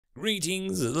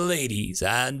Greetings, ladies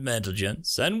and gentlemen,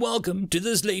 and welcome to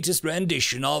this latest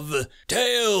rendition of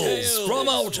Tales from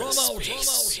Outer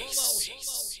Space.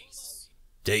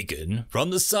 Taken from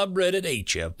the subreddit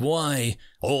HFY.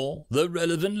 All the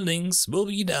relevant links will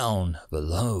be down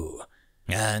below.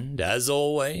 And as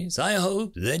always, I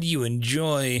hope that you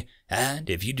enjoy, and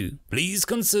if you do, please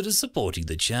consider supporting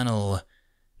the channel.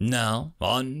 Now,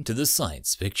 on to the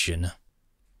science fiction.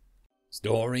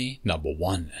 Story number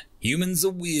 1. Humans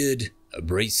Are Weird,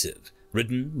 Abrasive,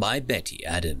 written by Betty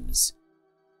Adams.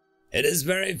 It is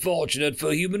very fortunate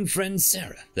for human friend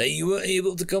Sarah that you were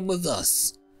able to come with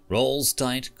us, Rolls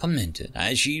Tight commented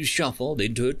as she shuffled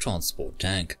into her transport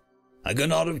tank. I could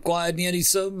not have acquired nearly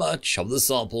so much of the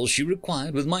samples she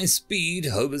required with my speed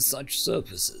over such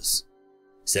surfaces.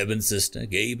 Seven Sister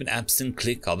gave an absent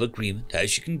click of agreement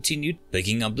as she continued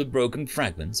picking up the broken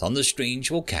fragments on the strange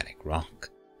volcanic rock.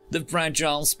 The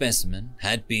fragile specimen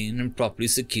had been improperly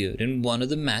secured in one of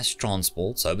the mass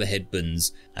transport's overhead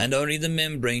bins, and only the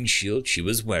membrane shield she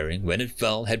was wearing when it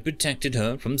fell had protected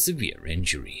her from severe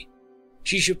injury.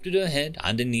 She shifted her head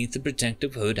underneath the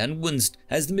protective hood and winced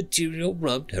as the material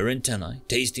rubbed her antennae,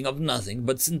 tasting of nothing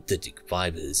but synthetic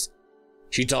fibers.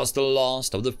 She tossed the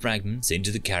last of the fragments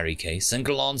into the carry case and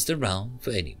glanced around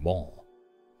for any more.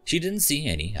 She didn't see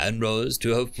any and rose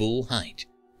to her full height.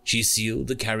 She sealed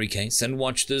the carry case and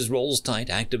watched as Rolls Tight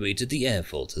activated the air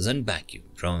filters and vacuum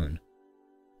drone.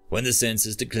 When the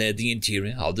sensors declared the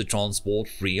interior of the transport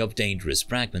free of dangerous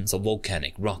fragments of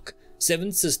volcanic rock,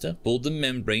 Seven Sister pulled the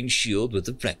membrane shield with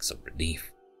a flex of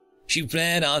relief. She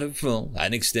flared out her frill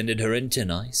and extended her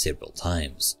antennae several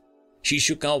times. She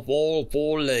shook off all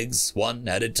 4 legs one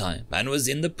at a time and was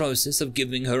in the process of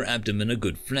giving her abdomen a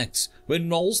good flex when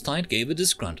Rolls Tight gave a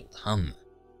disgruntled hum.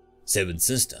 Seven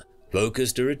Sister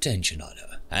focused her attention on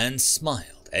her and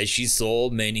smiled as she saw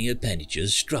many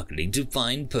appendages struggling to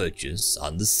find purchase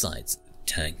on the sides of the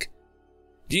tank.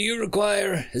 Do you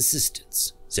require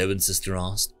assistance? Seven Sister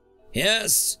asked.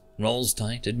 Yes, Rolls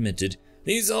Tight admitted.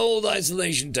 These old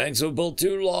isolation tanks were built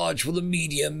too large for the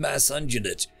medium mass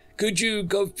ungulate. Could you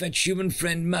go fetch human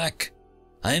friend Mac?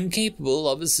 I am capable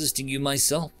of assisting you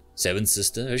myself, Seven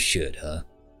Sister assured her.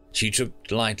 She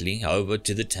tripped lightly over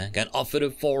to the tank and offered her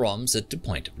forearms at the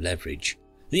point of leverage.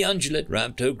 The ungulate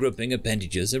wrapped her gripping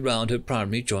appendages around her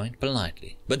primary joint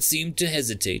politely, but seemed to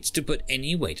hesitate to put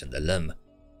any weight on the limb.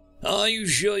 Are you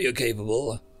sure you're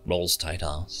capable? Rolls Tight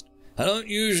asked. I don't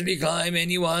usually climb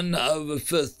anyone over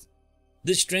 5th.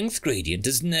 The strength gradient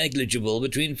is negligible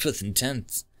between 5th and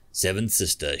 10th, Seven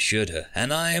Sister assured her,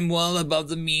 and I am well above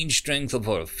the mean strength of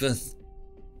her 5th.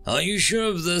 Are you sure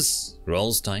of this?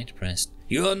 Rolls Tight pressed.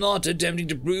 You are not attempting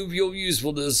to prove your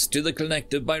usefulness to the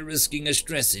collective by risking a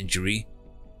stress injury.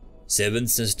 Seven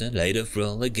Sister laid her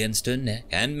frill against her neck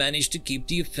and managed to keep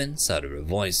the offense out of her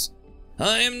voice.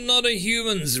 I am not a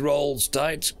human's Rolls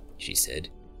Tight, she said.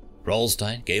 Rolls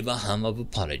Tight gave a hum of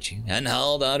apology and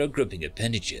held out her gripping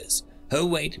appendages. Her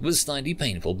weight was slightly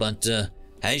painful, but,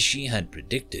 as she had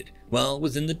predicted, well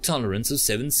within the tolerance of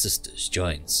Seven Sisters'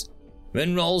 joints.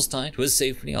 When Rolls Tight was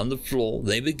safely on the floor,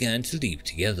 they began to leave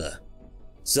together.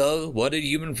 So, what did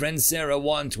human friend Sarah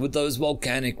want with those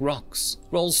volcanic rocks?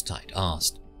 Rolls Tight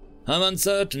asked. I'm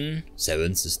uncertain,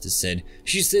 Seven Sister said.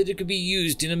 She said it could be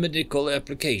used in a medical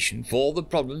application for the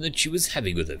problem that she was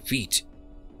having with her feet.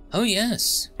 Oh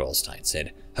yes, Rolls Tight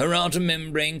said. Her outer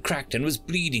membrane cracked and was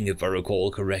bleeding if I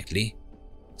recall correctly.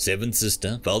 Seven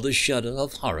Sister felt a shudder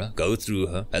of horror go through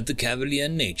her at the cavalier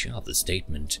nature of the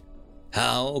statement.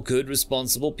 How could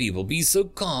responsible people be so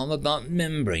calm about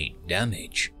membrane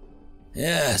damage?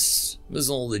 Yes, was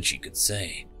all that she could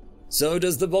say. So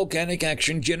does the volcanic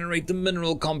action generate the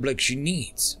mineral complex she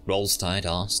needs? Rolls Tight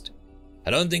asked.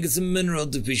 I don't think it's a mineral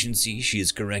deficiency she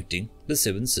is correcting, the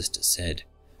Seven Sister said.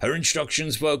 Her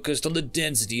instructions focused on the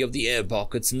density of the air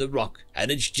pockets in the rock and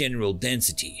its general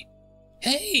density.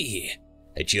 Hey!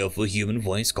 A cheerful human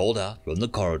voice called out from the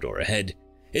corridor ahead.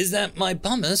 Is that my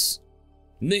pumice?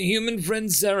 The human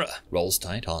friend Sarah, Rolls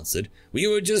Tight answered. We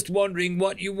were just wondering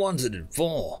what you wanted it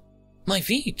for. My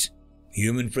feet,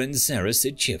 human friend Sarah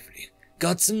said cheerfully.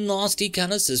 Got some nasty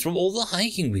calluses from all the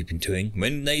hiking we've been doing.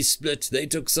 When they split, they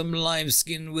took some live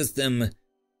skin with them.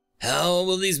 How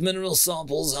will these mineral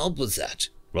samples help with that?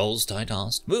 Rolls Tight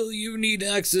asked. Will you need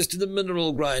access to the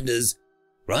mineral grinders?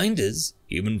 Grinders?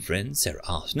 Human friend Sarah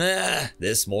asked. Nah,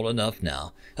 they're small enough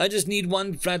now. I just need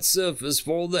one flat surface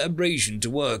for the abrasion to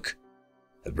work.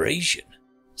 Abrasion?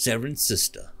 Seven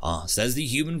Sister asked as the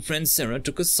human friend Sarah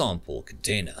took a sample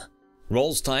container.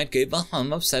 Rolls Tight gave a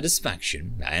hum of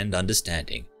satisfaction and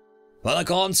understanding. Well, I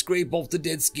can't scrape off the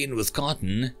dead skin with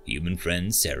cotton, human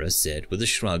friend Sarah said with a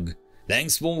shrug.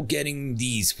 Thanks for getting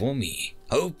these for me.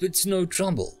 Hope it's no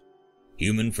trouble.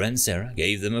 Human friend Sarah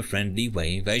gave them a friendly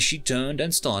wave as she turned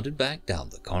and started back down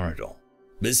the corridor.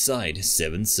 Beside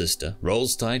Seventh Sister,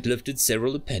 Rollstide lifted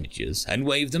several appendages and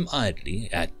waved them idly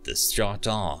at the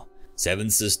Shatar.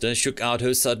 Seventh Sister shook out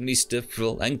her suddenly stiff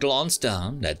frill and glanced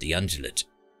down at the undulate.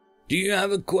 Do you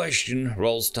have a question,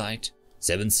 Rollstide?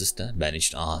 Seventh Sister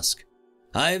managed to ask.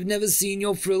 I've never seen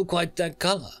your frill quite that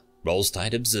color,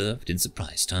 Rollstide observed in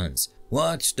surprised tones.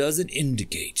 What does it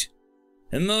indicate?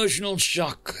 Emotional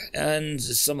shock and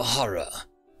some horror,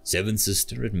 Seventh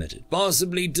Sister admitted.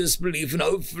 Possibly disbelief and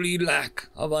hopefully lack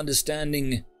of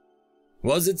understanding.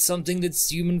 Was it something that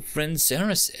human friend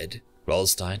Sarah said?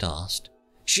 Rollstide asked.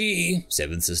 She,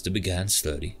 Seventh Sister began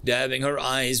slowly, dabbing her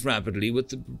eyes rapidly with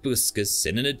the proboscis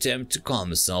in an attempt to calm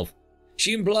herself.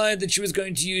 She implied that she was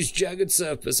going to use jagged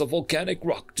surface of volcanic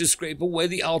rock to scrape away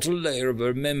the outer layer of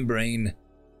her membrane.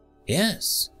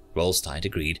 Yes, Rollstide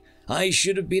agreed. I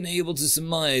should have been able to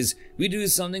surmise we do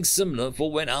something similar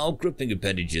for when our gripping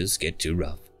appendages get too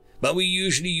rough, but we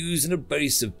usually use an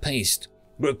abrasive paste.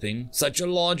 Gripping such a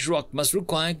large rock must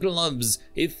require gloves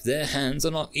if their hands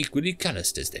are not equally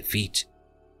calloused as their feet.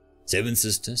 Seventh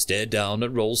Sister stared down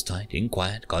at Rollstide in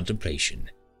quiet contemplation.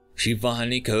 She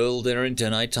finally curled her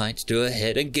antennae tight to her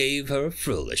head and gave her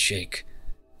frill a shake.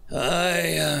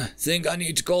 I think I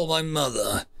need to call my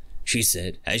mother, she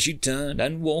said as she turned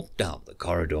and walked down the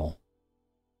corridor.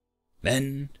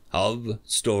 End of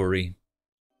story.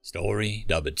 Story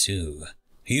number 2.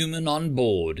 Human on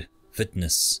board.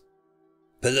 Fitness.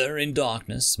 Pillar in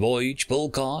darkness. Voyage pull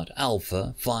card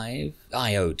Alpha 5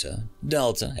 Iota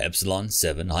Delta Epsilon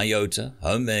 7 Iota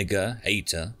Omega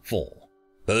Eta 4.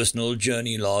 Personal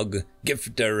journey log.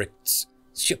 Gift directs.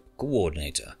 Ship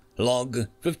coordinator. Log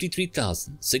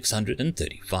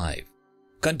 53,635.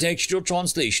 Contextual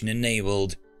translation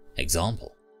enabled.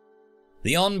 Example.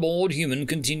 The onboard human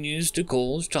continues to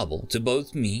cause trouble to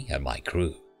both me and my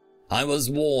crew. I was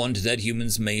warned that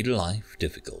humans made life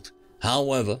difficult.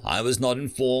 However, I was not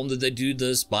informed that they do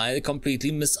this by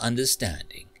completely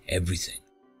misunderstanding everything.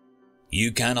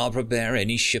 You cannot prepare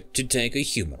any ship to take a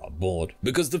human on board,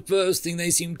 because the first thing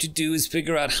they seem to do is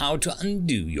figure out how to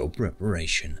undo your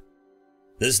preparation.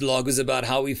 This log is about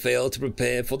how we fail to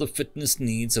prepare for the fitness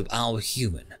needs of our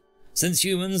human. Since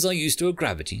humans are used to a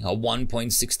gravity of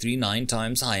 1.639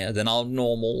 times higher than our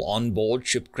normal onboard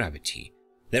ship gravity,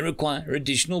 they require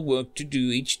additional work to do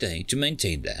each day to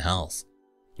maintain their health.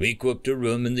 We equipped a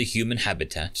room in the human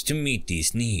habitat to meet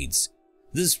these needs.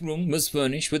 This room was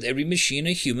furnished with every machine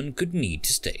a human could need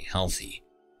to stay healthy.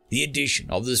 The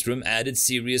addition of this room added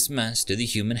serious mass to the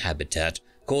human habitat,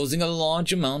 causing a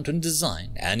large amount of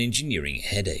design and engineering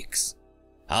headaches.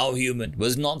 Our human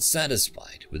was not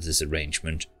satisfied with this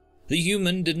arrangement. The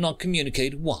human did not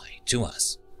communicate why to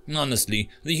us. Honestly,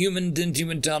 the human didn't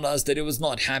even tell us that it was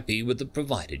not happy with the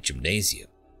provided gymnasium.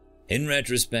 In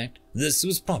retrospect, this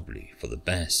was probably for the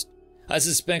best. I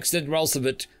suspect that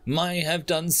Abrasive might have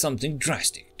done something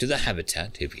drastic to the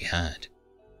habitat if he had.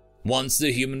 Once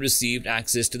the human received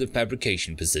access to the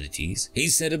fabrication facilities, he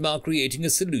set about creating a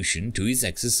solution to his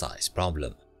exercise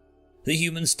problem. The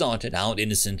human started out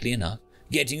innocently enough,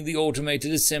 getting the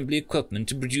automated assembly equipment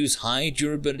to produce high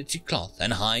durability cloth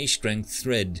and high strength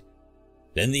thread.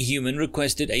 Then the human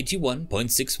requested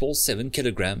 81.647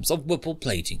 kilograms of Whipple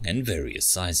plating and various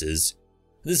sizes.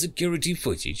 The security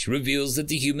footage reveals that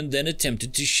the human then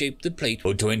attempted to shape the plate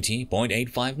for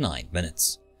 20.859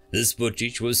 minutes. This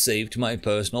footage was saved to my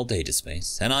personal data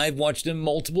space, and I've watched it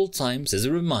multiple times as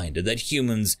a reminder that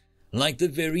humans, like the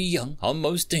very young, are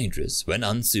most dangerous when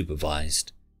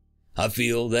unsupervised. I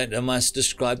feel that I must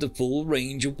describe the full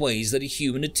range of ways that a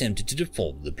human attempted to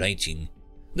deform the plating.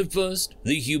 The first,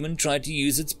 the human tried to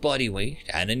use its body weight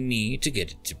and a knee to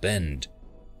get it to bend.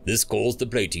 This caused the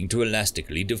plating to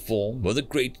elastically deform with a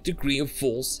great degree of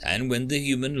force, and when the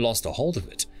human lost a hold of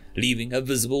it, leaving a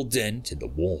visible dent in the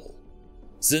wall.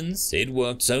 Since it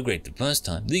worked so great the first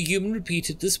time, the human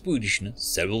repeated this foolishness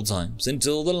several times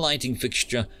until the lighting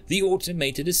fixture, the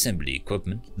automated assembly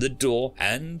equipment, the door,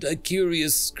 and a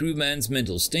curious crewman's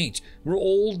mental state were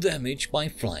all damaged by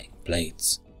flying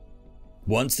plates.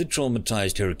 Once the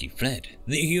traumatized turkey fled,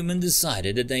 the human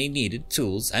decided that they needed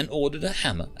tools and ordered a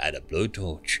hammer and a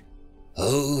blowtorch.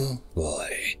 Oh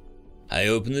boy. I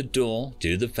opened the door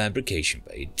to the fabrication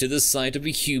bay to the sight of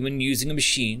a human using a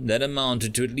machine that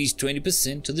amounted to at least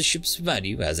 20% of the ship's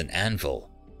value as an anvil.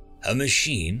 A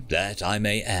machine that, I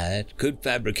may add, could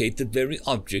fabricate the very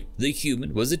object the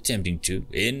human was attempting to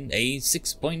in a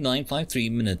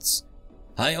 6.953 minutes.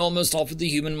 I almost offered the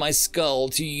human my skull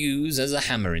to use as a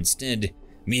hammer instead,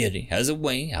 merely as a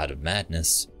way out of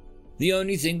madness. The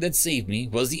only thing that saved me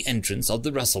was the entrance of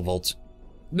the Russell Vault.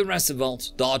 The Russell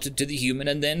Vault darted to the human,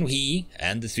 and then he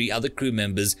and the 3 other crew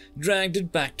members dragged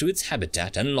it back to its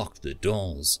habitat and locked the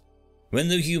doors. When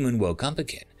the human woke up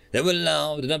again, they were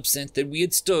loud and upset that we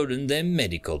had stolen their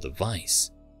medical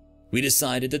device. We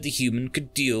decided that the human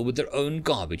could deal with their own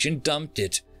garbage and dumped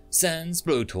it, sans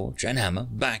blowtorch and hammer,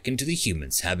 back into the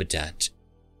human's habitat.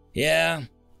 Yeah,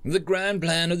 the grand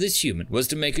plan of this human was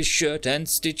to make a shirt and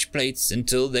stitch plates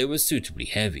until they were suitably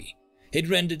heavy. It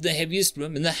rendered the heaviest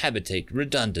room in the habitat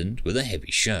redundant with a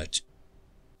heavy shirt.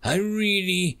 I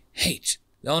really hate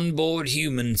onboard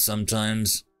humans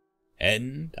sometimes.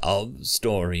 End of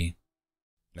story.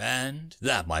 And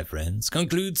that, my friends,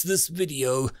 concludes this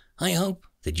video. I hope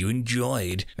that you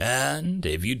enjoyed, and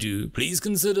if you do, please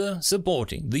consider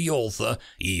supporting the author,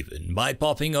 even by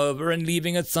popping over and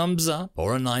leaving a thumbs up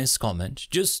or a nice comment,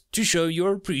 just to show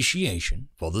your appreciation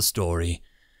for the story.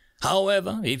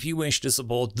 However, if you wish to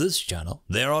support this channel,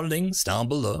 there are links down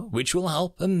below which will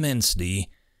help immensely.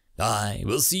 I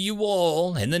will see you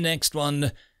all in the next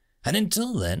one, and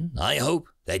until then, I hope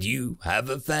that you have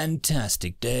a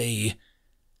fantastic day.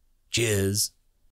 Cheers.